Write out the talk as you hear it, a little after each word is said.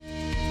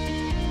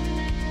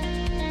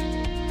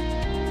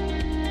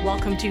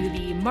Welcome to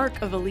the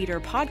Mark of a Leader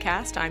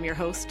podcast. I'm your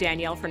host,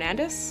 Danielle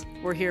Fernandes.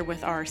 We're here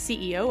with our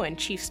CEO and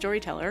Chief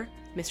Storyteller,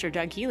 Mr.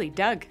 Doug Keeley.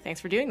 Doug, thanks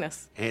for doing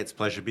this. Hey, it's a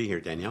pleasure to be here,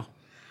 Danielle.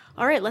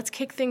 All right, let's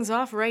kick things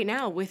off right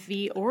now with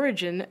the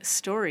origin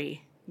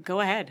story.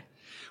 Go ahead.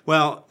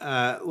 Well,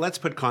 let's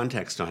put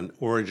context on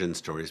origin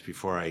stories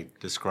before I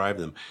describe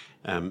them.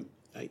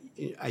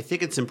 I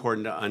think it's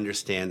important to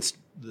understand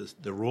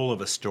the role of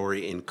a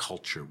story in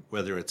culture,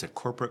 whether it's a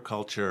corporate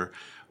culture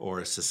or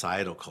a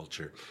societal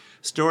culture.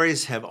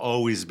 Stories have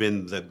always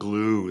been the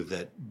glue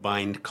that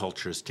bind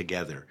cultures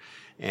together,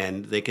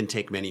 and they can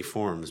take many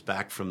forms,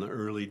 back from the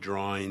early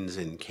drawings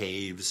in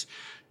caves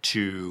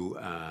to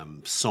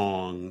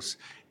songs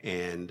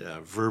and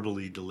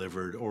verbally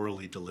delivered,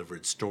 orally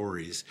delivered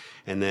stories.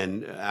 And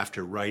then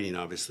after writing,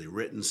 obviously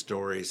written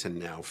stories, and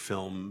now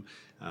film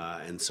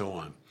and so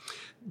on.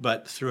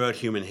 But throughout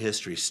human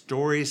history,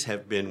 stories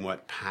have been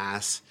what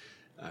pass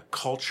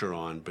culture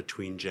on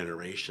between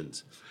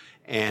generations.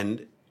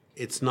 And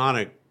it's not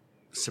a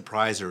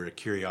surprise or a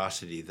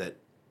curiosity that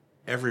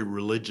every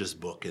religious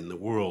book in the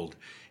world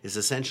is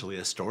essentially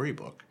a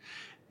storybook.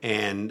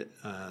 And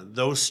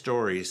those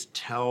stories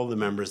tell the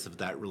members of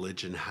that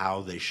religion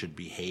how they should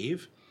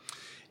behave.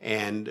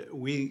 And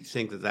we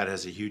think that that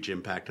has a huge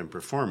impact on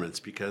performance,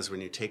 because when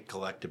you take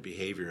collective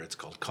behavior, it's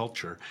called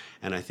culture.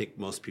 And I think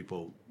most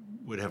people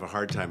would have a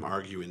hard time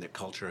arguing that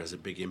culture has a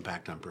big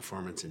impact on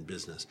performance in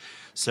business.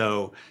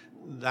 So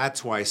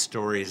that's why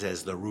stories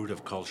as the root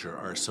of culture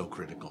are so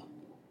critical.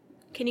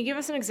 Can you give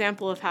us an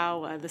example of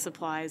how this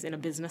applies in a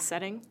business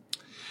setting?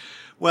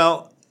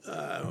 Well,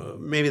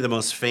 maybe the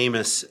most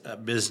famous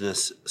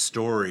business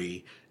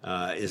story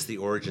is the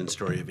origin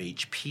story of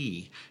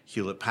HP,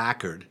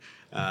 Hewlett-Packard,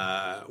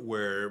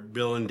 where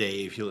Bill and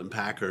Dave,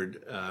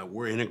 Hewlett-Packard,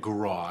 were in a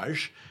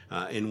garage,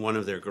 in one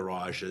of their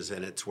garages,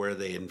 and it's where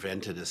they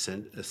invented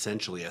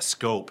essentially a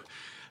scope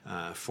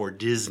for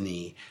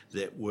Disney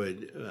that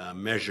would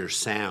measure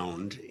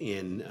sound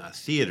in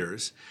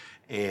theaters.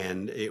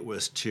 And it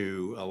was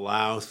to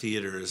allow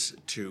theaters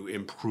to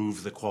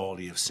improve the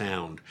quality of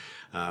sound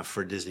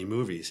for Disney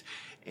movies.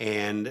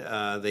 And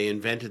they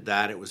invented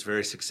that. It was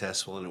very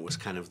successful, and it was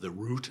kind of the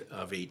root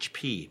of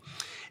HP.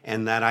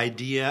 And that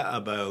idea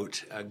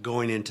about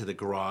going into the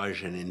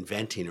garage and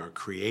inventing or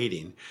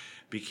creating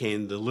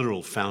became the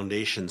literal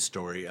foundation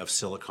story of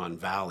Silicon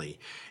Valley.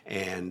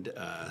 And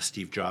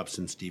Steve Jobs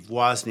and Steve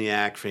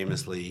Wozniak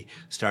famously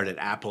started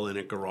Apple in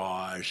a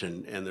garage,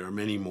 and there are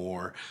many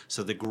more.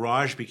 So the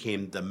garage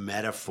became the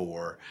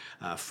metaphor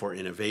for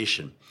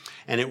innovation.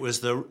 And it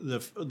was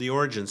the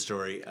origin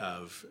story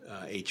of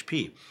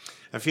HP.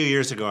 A few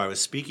years ago, I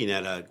was speaking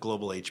at a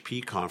global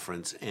HP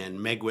conference,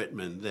 and Meg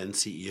Whitman, then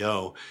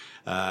CEO,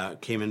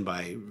 came in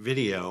by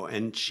video,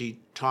 and she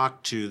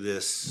talked to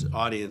this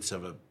audience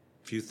of a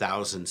few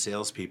thousand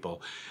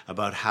salespeople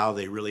about how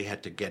they really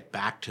had to get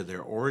back to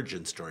their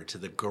origin story, to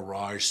the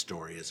garage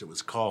story, as it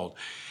was called.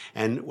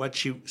 And what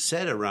she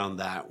said around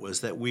that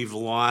was that we've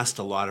lost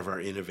a lot of our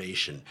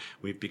innovation.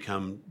 We've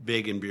become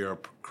big and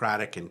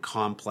bureaucratic and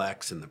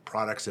complex, and the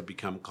products have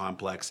become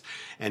complex,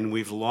 and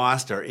we've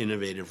lost our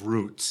innovative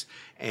roots.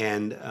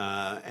 And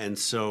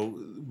so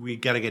we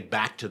got to get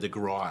back to the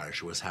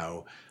garage, was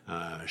how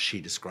she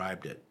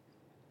described it.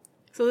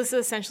 So this is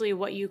essentially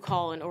what you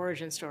call an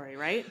origin story,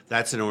 right?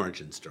 That's an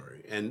origin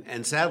story.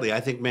 And sadly, I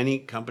think many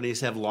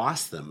companies have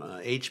lost them.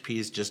 HP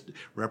is just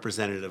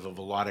representative of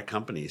a lot of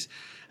companies.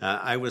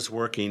 I was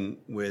working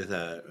with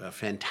a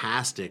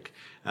fantastic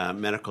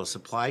medical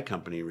supply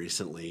company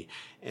recently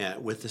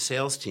with the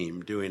sales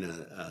team doing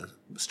a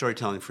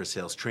storytelling for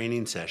sales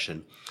training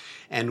session.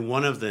 And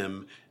one of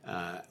them,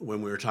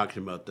 when we were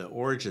talking about the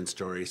origin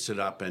story, stood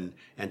up and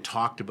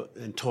talked about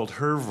and told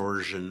her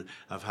version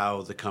of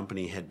how the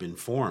company had been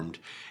formed.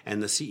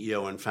 And the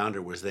CEO and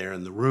founder was there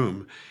in the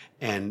room,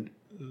 and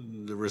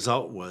the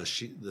result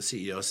was the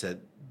CEO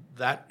said,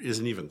 that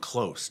isn't even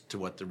close to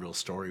what the real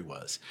story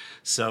was.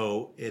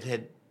 So it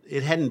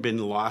hadn't been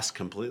lost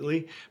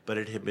completely, but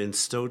it had been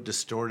so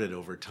distorted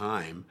over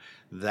time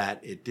that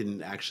it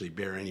didn't actually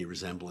bear any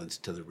resemblance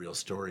to the real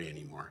story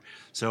anymore.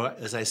 So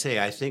as I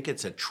say, I think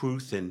it's a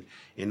truth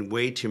in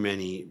way too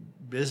many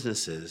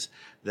businesses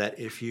that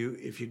if you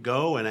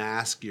go and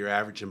ask your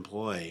average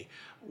employee,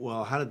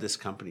 well, how did this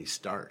company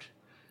start?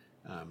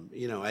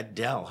 At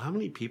Dell, how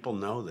many people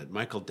know that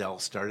Michael Dell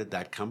started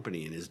that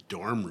company in his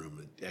dorm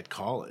room at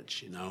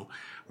college,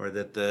 or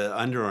that the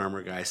Under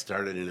Armour guy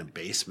started in a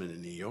basement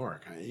in New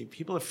York? I mean,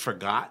 people have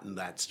forgotten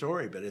that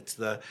story, but it's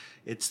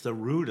the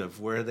root of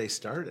where they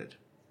started.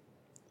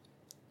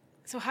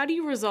 So how do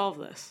you resolve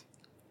this?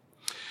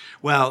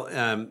 Well,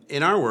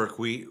 in our work,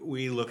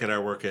 we look at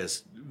our work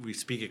as we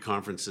speak at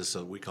conferences,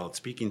 so we call it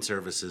speaking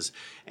services,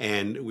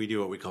 and we do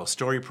what we call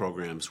story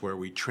programs, where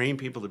we train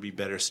people to be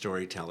better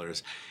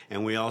storytellers,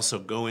 and we also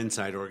go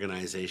inside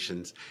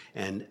organizations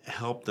and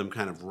help them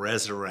kind of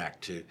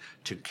resurrect,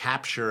 to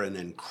capture and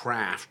then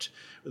craft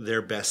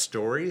their best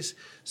stories.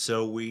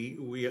 So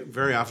we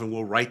very often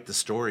will write the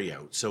story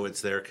out so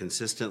it's there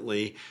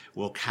consistently.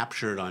 We'll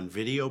capture it on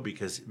video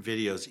because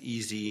video is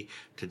easy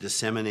to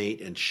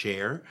disseminate and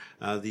share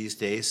these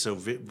days. So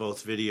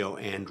both video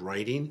and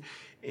writing,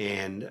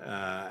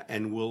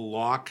 and we'll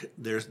lock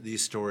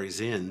these stories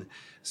in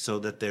so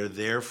that they're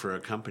there for a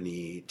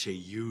company to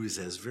use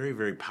as very,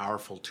 very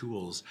powerful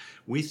tools,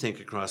 we think,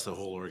 across the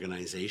whole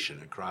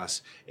organization,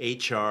 across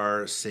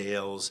HR,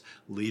 sales,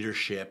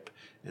 leadership,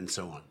 and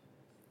so on.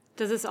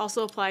 Does this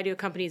also apply to a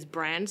company's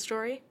brand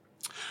story?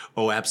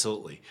 Oh,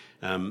 absolutely.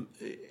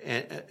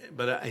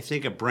 But I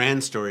think a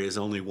brand story is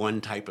only one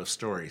type of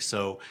story.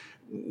 So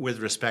with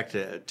respect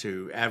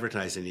to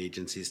advertising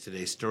agencies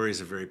today, story is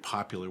a very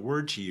popular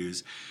word to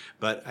use,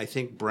 but I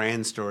think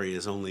brand story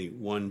is only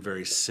one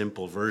very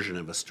simple version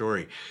of a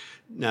story.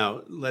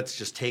 Now, let's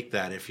just take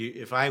that.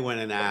 If I went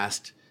and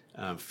asked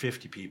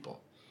 50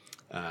 people,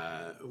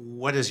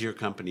 what does your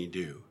company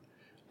do?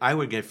 I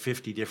would get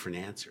 50 different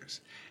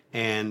answers.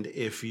 And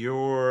if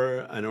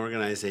you're an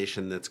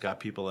organization that's got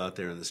people out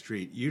there in the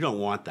street, you don't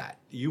want that.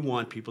 You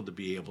want people to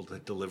be able to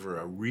deliver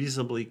a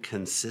reasonably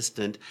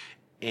consistent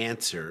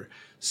answer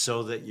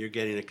so that you're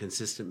getting a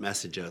consistent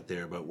message out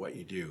there about what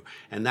you do.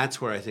 And that's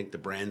where I think the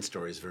brand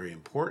story is very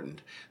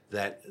important,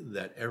 that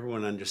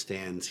everyone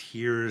understands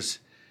here's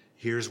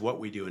what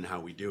we do and how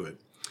we do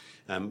it.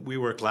 We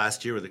worked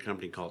last year with a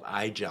company called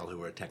iGel,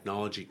 who are a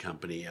technology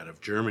company out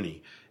of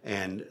Germany,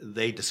 and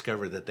they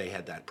discovered that they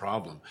had that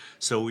problem.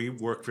 So we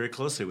worked very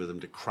closely with them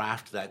to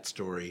craft that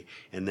story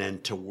and then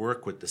to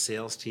work with the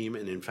sales team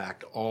and, in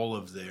fact, all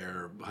of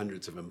their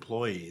hundreds of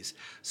employees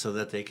so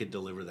that they could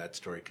deliver that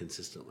story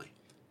consistently.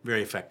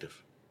 Very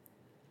effective.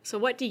 So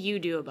what do you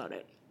do about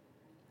it?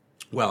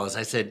 Well, as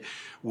I said,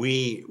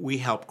 we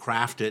help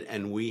craft it,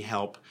 and we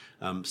help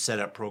set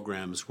up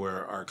programs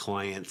where our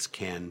clients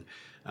can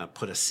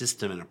put a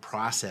system and a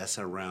process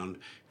around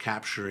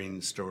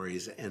capturing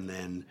stories and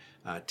then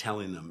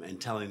telling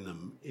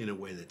them in a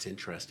way that's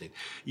interesting.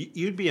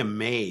 You'd be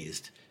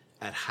amazed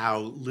at how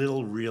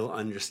little real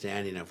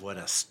understanding of what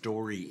a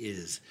story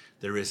is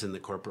there is in the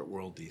corporate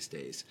world these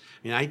days.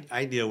 I mean,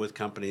 I deal with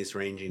companies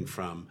ranging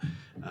from,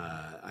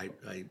 I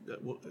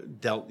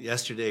dealt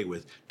yesterday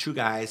with two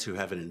guys who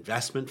have an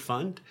investment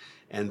fund,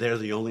 and they're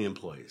the only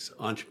employees,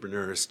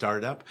 entrepreneurs,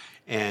 startup.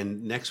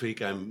 And next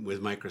week I'm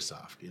with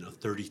Microsoft,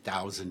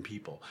 30,000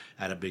 people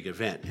at a big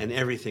event, and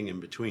everything in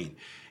between.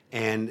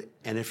 And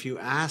if you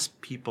ask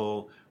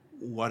people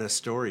what a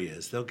story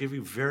is, they'll give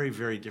you very,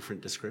 very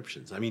different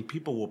descriptions. I mean,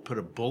 people will put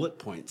a bullet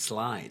point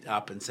slide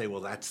up and say,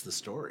 well, that's the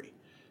story.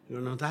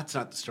 No, that's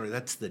not the story.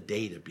 That's the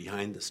data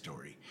behind the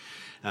story.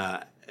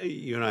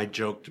 You and I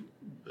joked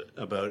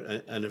about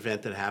an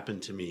event that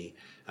happened to me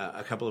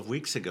a couple of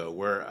weeks ago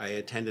where I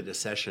attended a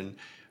session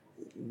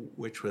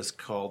which was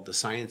called The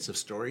Science of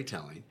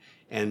Storytelling.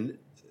 And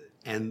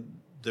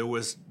there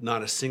was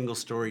not a single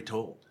story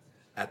told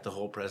at the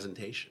whole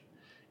presentation.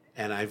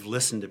 And I've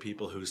listened to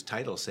people whose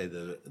titles say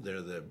that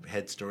they're the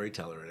head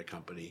storyteller at a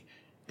company,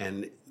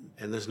 and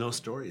there's no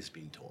stories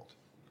being told.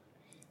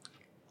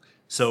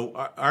 So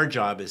our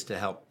job is to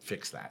help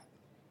fix that.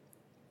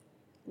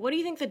 What do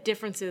you think the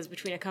difference is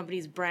between a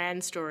company's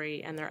brand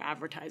story and their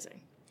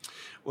advertising?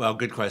 Well,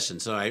 good question.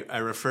 So I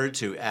referred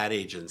to ad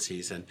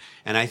agencies, and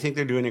I think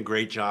they're doing a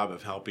great job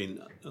of helping.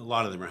 A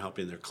lot of them are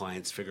helping their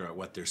clients figure out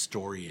what their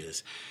story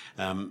is.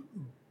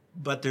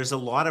 But there's a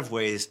lot of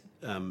ways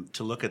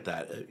to look at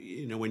that.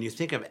 When you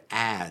think of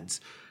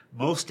ads,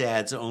 most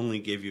ads only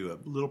give you a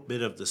little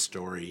bit of the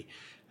story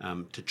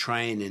to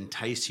try and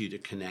entice you to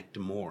connect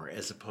more,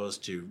 as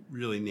opposed to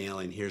really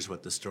nailing, here's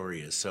what the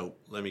story is. So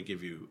let me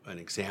give you an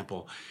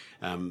example.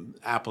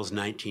 Apple's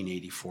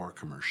 1984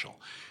 commercial,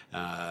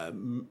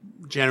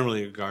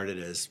 generally regarded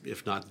as,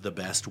 if not the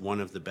best, one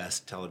of the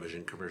best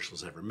television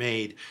commercials ever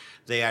made.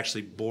 They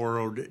actually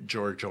borrowed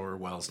George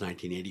Orwell's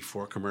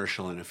 1984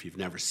 commercial, and if you've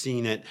never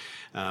seen it,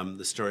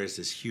 the story is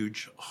this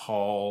huge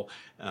hall,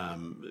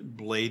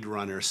 Blade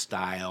Runner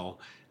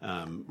style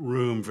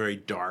room, very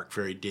dark,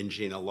 very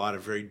dingy, and a lot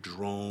of very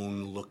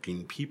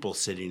drone-looking people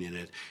sitting in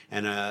it.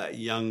 And a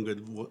young,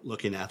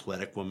 good-looking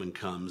athletic woman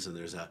comes, and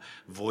there's a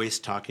voice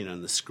talking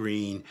on the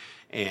screen,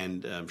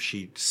 and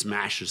she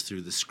smashes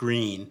through the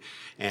screen,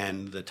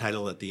 and the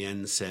title at the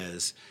end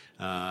says,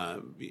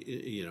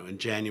 in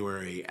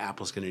January,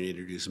 Apple's going to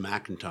introduce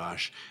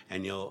Macintosh,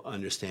 and you'll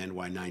understand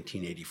why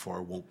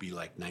 1984 won't be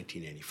like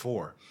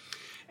 1984.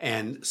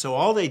 And so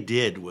all they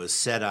did was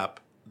set up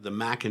the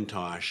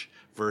Macintosh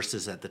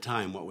versus, at the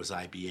time, what was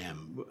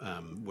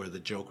IBM, where the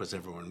joke was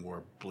everyone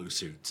wore blue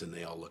suits and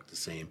they all looked the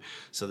same.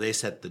 So they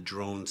set the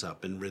drones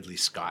up, and Ridley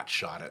Scott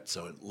shot it,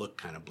 so it looked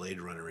kind of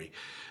Blade Runner-y.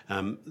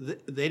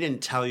 They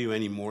didn't tell you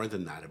any more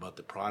than that about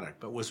the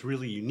product, but what's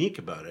really unique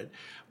about it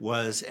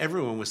was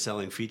everyone was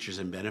selling features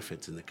and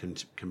benefits in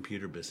the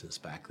computer business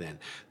back then.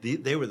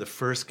 They were the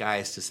first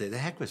guys to say, the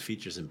heck with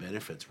features and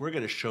benefits. We're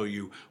going to show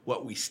you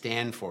what we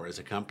stand for as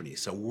a company.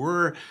 So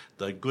we're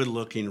the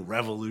good-looking,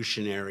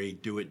 revolutionary,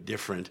 do it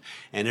different.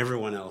 and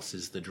everyone else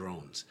is the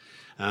drones.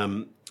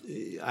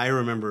 I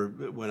remember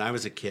when I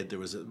was a kid, there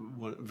was a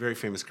very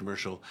famous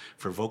commercial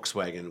for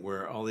Volkswagen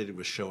where all they did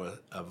was show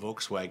a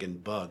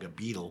Volkswagen Bug, a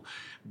Beetle,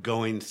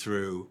 going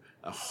through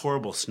a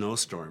horrible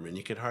snowstorm, and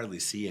you could hardly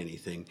see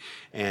anything.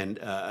 And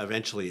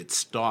eventually it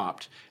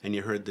stopped, and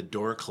you heard the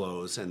door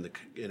close, and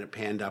it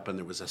panned up, and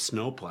there was a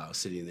snowplow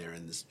sitting there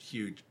in this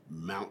huge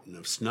mountain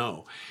of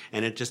snow.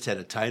 And it just had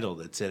a title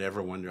that said,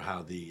 "Ever wonder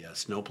how the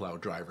snowplow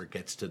driver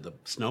gets to the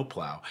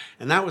snowplow?"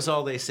 And that was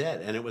all they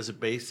said. And it was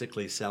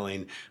basically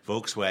selling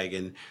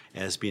Volkswagen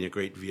as being a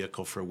great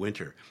vehicle for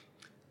winter.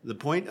 The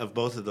point of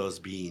both of those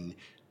being,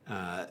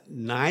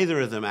 neither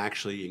of them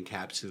actually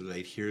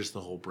encapsulate, here's the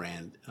whole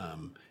brand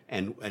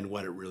and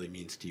what it really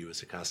means to you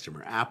as a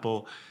customer.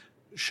 Apple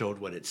showed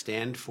what it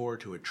stood for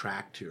to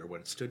attract, or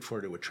what it stood for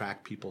to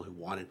attract people who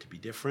wanted to be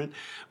different.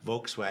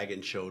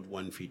 Volkswagen showed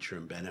one feature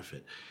and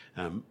benefit.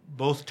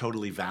 Both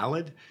totally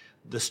valid.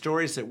 The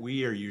stories that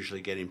we are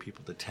usually getting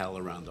people to tell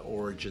around the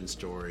origin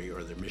story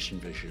or their mission,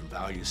 vision, and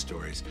value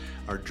stories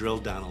are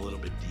drilled down a little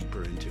bit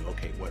deeper into,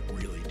 okay, what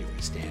really do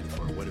we stand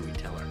for? What do we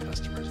tell our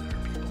customers and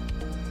our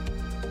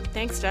people?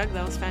 Thanks, Doug.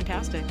 That was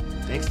fantastic.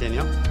 Thanks,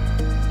 Danielle.